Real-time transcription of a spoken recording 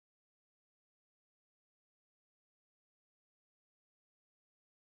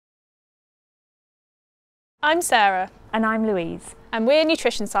I'm Sarah. And I'm Louise. And we're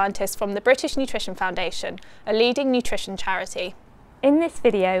nutrition scientists from the British Nutrition Foundation, a leading nutrition charity. In this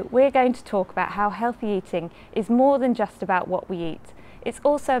video, we're going to talk about how healthy eating is more than just about what we eat. It's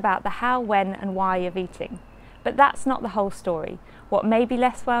also about the how, when and why of eating. But that's not the whole story. What may be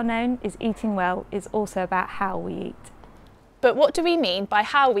less well known is eating well is also about how we eat. But what do we mean by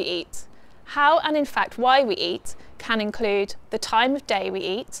how we eat? How, and in fact why we eat, can include the time of day we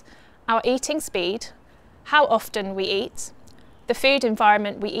eat, our eating speed, how often we eat, the food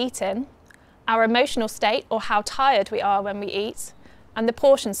environment we eat in, our emotional state or how tired we are when we eat, and the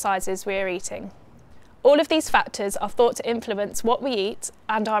portion sizes we are eating. All of these factors are thought to influence what we eat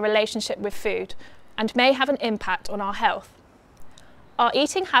and our relationship with food, and may have an impact on our health. Our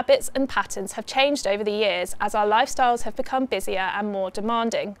eating habits and patterns have changed over the years as our lifestyles have become busier and more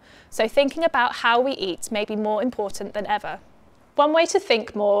demanding, so thinking about how we eat may be more important than ever. One way to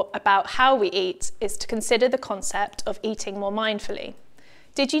think more about how we eat is to consider the concept of eating more mindfully.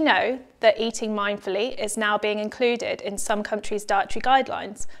 Did you know that eating mindfully is now being included in some countries' dietary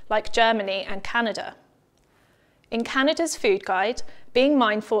guidelines, like Germany and Canada? In Canada's food guide, being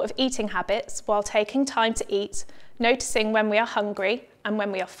mindful of eating habits while taking time to eat, noticing when we are hungry and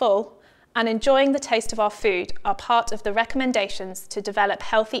when we are full, and enjoying the taste of our food are part of the recommendations to develop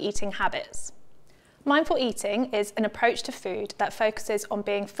healthy eating habits. Mindful eating is an approach to food that focuses on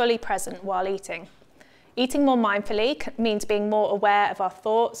being fully present while eating. Eating more mindfully means being more aware of our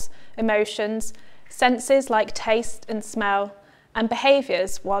thoughts, emotions, senses like taste and smell, and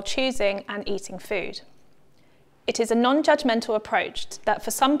behaviours while choosing and eating food. It is a non-judgmental approach that for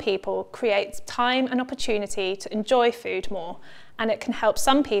some people creates time and opportunity to enjoy food more, and it can help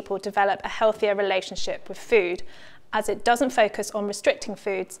some people develop a healthier relationship with food, as it doesn't focus on restricting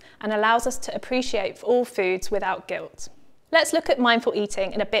foods and allows us to appreciate all foods without guilt. Let's look at mindful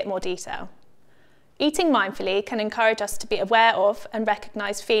eating in a bit more detail. Eating mindfully can encourage us to be aware of and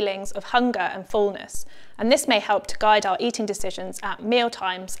recognise feelings of hunger and fullness, and this may help to guide our eating decisions at meal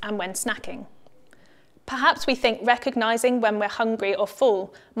times and when snacking. Perhaps we think recognising when we're hungry or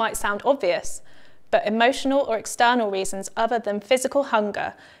full might sound obvious, but emotional or external reasons other than physical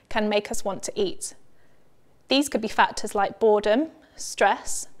hunger can make us want to eat. These could be factors like boredom,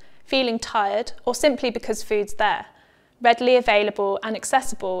 stress, feeling tired, or simply because food's there, readily available and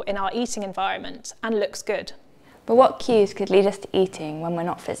accessible in our eating environment and looks good. But what cues could lead us to eating when we're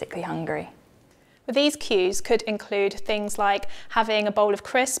not physically hungry? These cues could include things like having a bowl of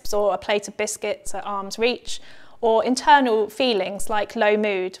crisps or a plate of biscuits at arm's reach, or internal feelings like low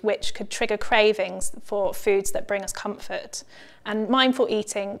mood, which could trigger cravings for foods that bring us comfort. And mindful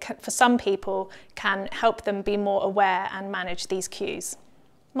eating, for some people, can help them be more aware and manage these cues.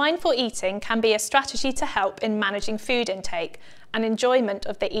 Mindful eating can be a strategy to help in managing food intake and enjoyment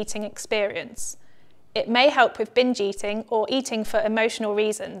of the eating experience. It may help with binge eating or eating for emotional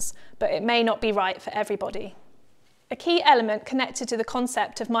reasons, but it may not be right for everybody. A key element connected to the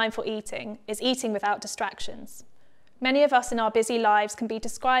concept of mindful eating is eating without distractions. Many of us in our busy lives can be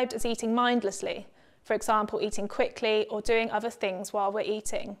described as eating mindlessly, for example, eating quickly or doing other things while we're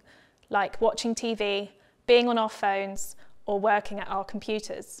eating, like watching TV, being on our phones, or working at our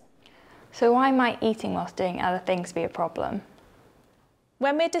computers. So why might eating whilst doing other things be a problem?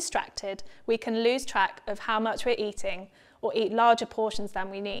 When we're distracted, we can lose track of how much we're eating or eat larger portions than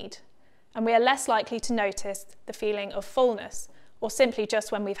we need, and we are less likely to notice the feeling of fullness or simply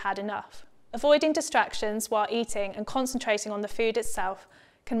just when we've had enough. Avoiding distractions while eating and concentrating on the food itself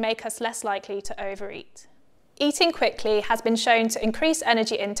can make us less likely to overeat. Eating quickly has been shown to increase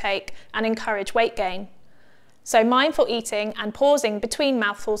energy intake and encourage weight gain. So mindful eating and pausing between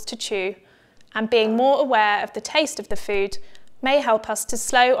mouthfuls to chew and being more aware of the taste of the food may help us to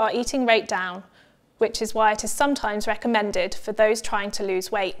slow our eating rate down, which is why it is sometimes recommended for those trying to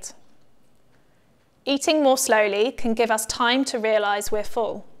lose weight. Eating more slowly can give us time to realise we're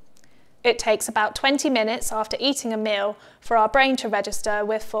full. It takes about 20 minutes after eating a meal for our brain to register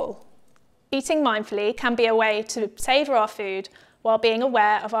we're full. Eating mindfully can be a way to savour our food while being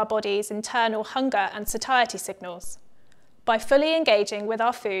aware of our body's internal hunger and satiety signals. By fully engaging with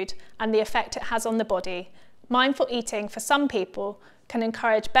our food and the effect it has on the body, mindful eating for some people can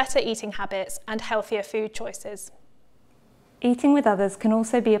encourage better eating habits and healthier food choices. Eating with others can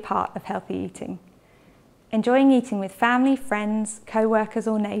also be a part of healthy eating. Enjoying eating with family, friends, co-workers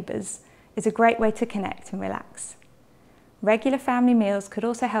or neighbours is a great way to connect and relax. Regular family meals could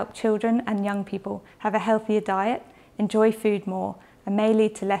also help children and young people have a healthier diet, enjoy food more, and may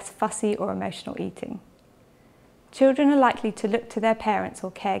lead to less fussy or emotional eating. Children are likely to look to their parents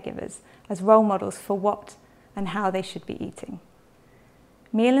or caregivers as role models for what and how they should be eating.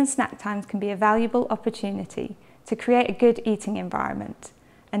 meal and snack times can be a valuable opportunity to create a good eating environment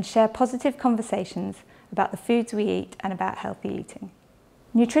and share positive conversations about the foods we eat and about healthy eating.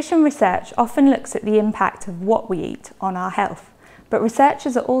 Nutrition research often looks at the impact of what we eat on our health, but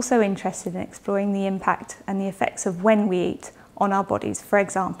researchers are also interested in exploring the impact and the effects of when we eat on our bodies, for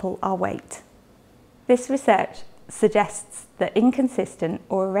example, our weight. This research suggests that inconsistent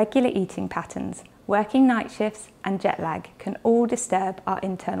or irregular eating patterns, working night shifts and jet lag can all disturb our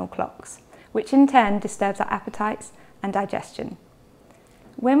internal clocks, which in turn disturbs our appetites and digestion.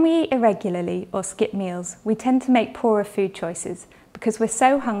 When we eat irregularly or skip meals, we tend to make poorer food choices because we're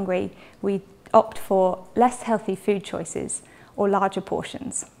so hungry we opt for less healthy food choices or larger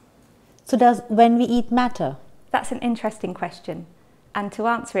portions. So does when we eat matter? That's an interesting question, and to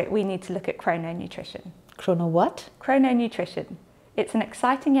answer it we need to look at chrononutrition. Chrono what? Chrononutrition. It's an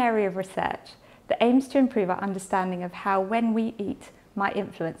exciting area of research that aims to improve our understanding of how when we eat might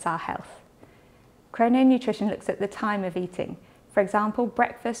influence our health. Chrononutrition looks at the time of eating, for example,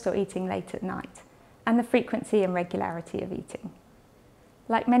 breakfast or eating late at night, and the frequency and regularity of eating.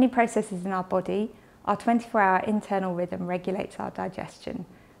 Like many processes in our body, our 24-hour internal rhythm regulates our digestion,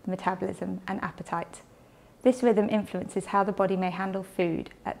 metabolism, and appetite. This rhythm influences how the body may handle food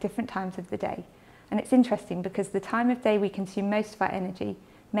at different times of the day, and it's interesting because the time of day we consume most of our energy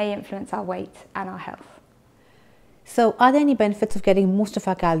may influence our weight and our health. So are there any benefits of getting most of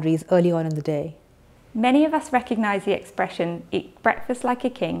our calories early on in the day? Many of us recognise the expression, eat breakfast like a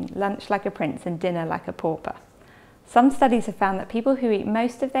king, lunch like a prince and dinner like a pauper. Some studies have found that people who eat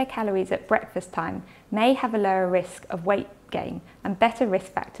most of their calories at breakfast time may have a lower risk of weight gain and better risk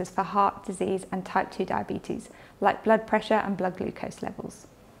factors for heart disease and type 2 diabetes, like blood pressure and blood glucose levels.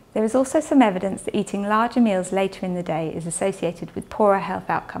 There is also some evidence that eating larger meals later in the day is associated with poorer health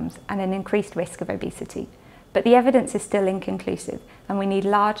outcomes and an increased risk of obesity. But the evidence is still inconclusive, and we need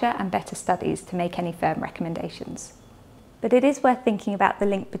larger and better studies to make any firm recommendations. But it is worth thinking about the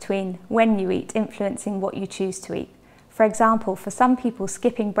link between when you eat influencing what you choose to eat. For example, for some people,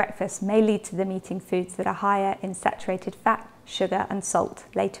 skipping breakfast may lead to them eating foods that are higher in saturated fat, sugar and salt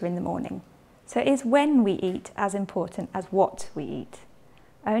later in the morning. So is when we eat as important as what we eat?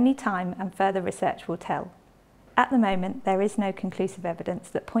 Only time and further research will tell. At the moment, there is no conclusive evidence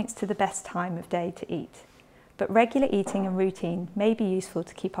that points to the best time of day to eat. But regular eating and routine may be useful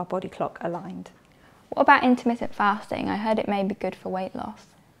to keep our body clock aligned. What about intermittent fasting? I heard it may be good for weight loss.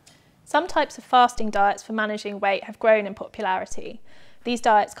 Some types of fasting diets for managing weight have grown in popularity. These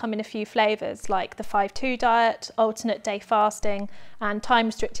diets come in a few flavours like the 5-2 diet, alternate day fasting and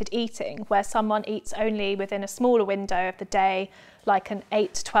time-restricted eating, where someone eats only within a smaller window of the day, like an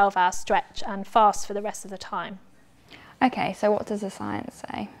 8 to 12 hour stretch, and fasts for the rest of the time. Okay, so what does the science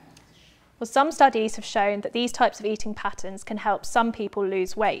say? Well, some studies have shown that these types of eating patterns can help some people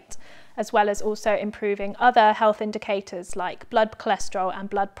lose weight, as well as also improving other health indicators like blood cholesterol and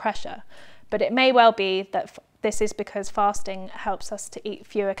blood pressure. But it may well be that this is because fasting helps us to eat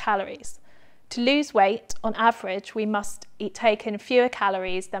fewer calories. To lose weight, on average, we must take in fewer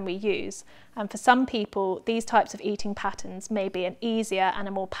calories than we use. And for some people, these types of eating patterns may be an easier and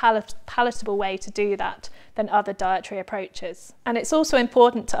a more palatable way to do that than other dietary approaches. And it's also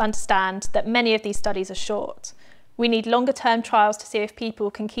important to understand that many of these studies are short. We need longer-term trials to see if people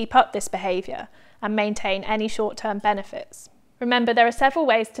can keep up this behaviour and maintain any short-term benefits. Remember, there are several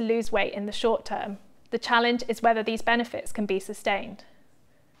ways to lose weight in the short term. The challenge is whether these benefits can be sustained.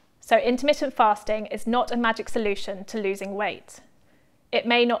 So intermittent fasting is not a magic solution to losing weight. It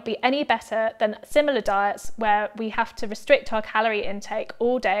may not be any better than similar diets where we have to restrict our calorie intake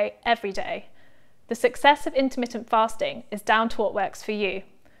all day, every day. The success of intermittent fasting is down to what works for you.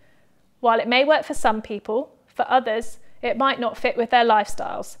 While it may work for some people, for others, it might not fit with their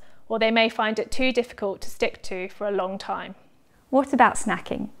lifestyles, or they may find it too difficult to stick to for a long time. What about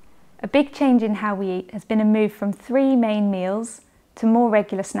snacking? A big change in how we eat has been a move from 3 main meals to more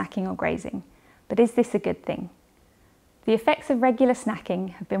regular snacking or grazing. But is this a good thing? The effects of regular snacking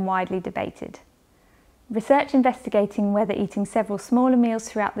have been widely debated. Research investigating whether eating several smaller meals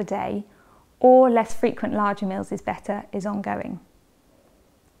throughout the day or less frequent larger meals is better is ongoing.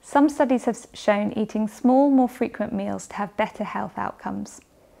 Some studies have shown eating small, more frequent meals to have better health outcomes.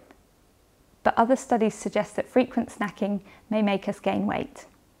 But other studies suggest that frequent snacking may make us gain weight.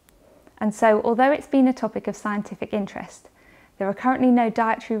 And so, although it's been a topic of scientific interest, there are currently no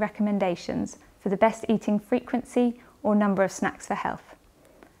dietary recommendations for the best eating frequency or number of snacks for health.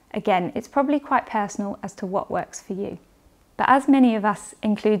 Again, it's probably quite personal as to what works for you. But as many of us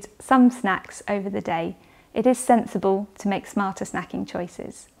include some snacks over the day, it is sensible to make smarter snacking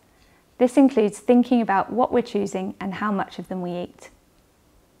choices. This includes thinking about what we're choosing and how much of them we eat.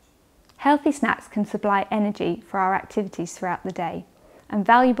 Healthy snacks can supply energy for our activities throughout the day and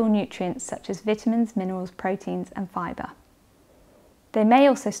valuable nutrients such as vitamins, minerals, proteins and fibre. They may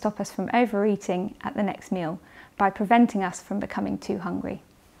also stop us from overeating at the next meal by preventing us from becoming too hungry.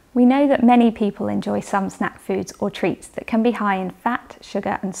 We know that many people enjoy some snack foods or treats that can be high in fat,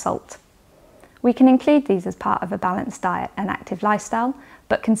 sugar and salt. We can include these as part of a balanced diet and active lifestyle,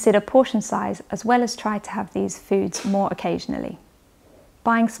 but consider portion size as well as try to have these foods more occasionally.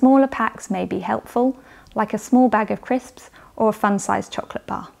 Buying smaller packs may be helpful, like a small bag of crisps or a fun-sized chocolate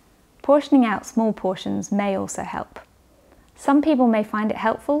bar. Portioning out small portions may also help. Some people may find it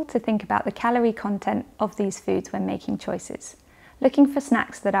helpful to think about the calorie content of these foods when making choices, looking for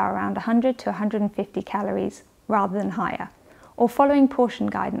snacks that are around 100 to 150 calories rather than higher, or following portion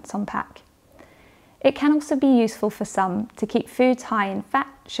guidance on pack. It can also be useful for some to keep foods high in fat,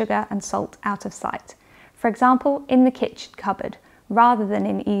 sugar and salt out of sight, for example in the kitchen cupboard rather than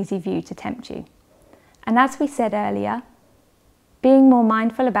in easy view to tempt you. And as we said earlier, being more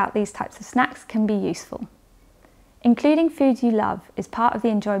mindful about these types of snacks can be useful. Including foods you love is part of the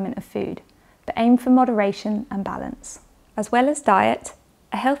enjoyment of food, but aim for moderation and balance. As well as diet,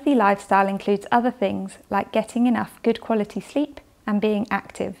 a healthy lifestyle includes other things like getting enough good quality sleep and being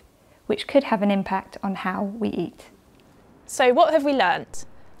active, which could have an impact on how we eat. So what have we learnt?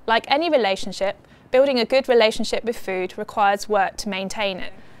 Like any relationship, building a good relationship with food requires work to maintain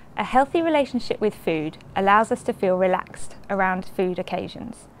it. A healthy relationship with food allows us to feel relaxed around food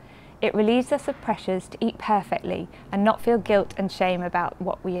occasions. It relieves us of pressures to eat perfectly and not feel guilt and shame about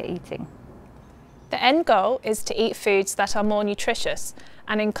what we are eating. The end goal is to eat foods that are more nutritious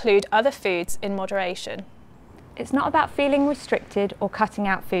and include other foods in moderation. It's not about feeling restricted or cutting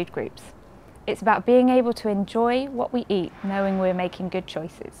out food groups. It's about being able to enjoy what we eat, knowing we're making good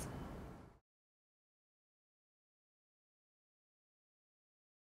choices.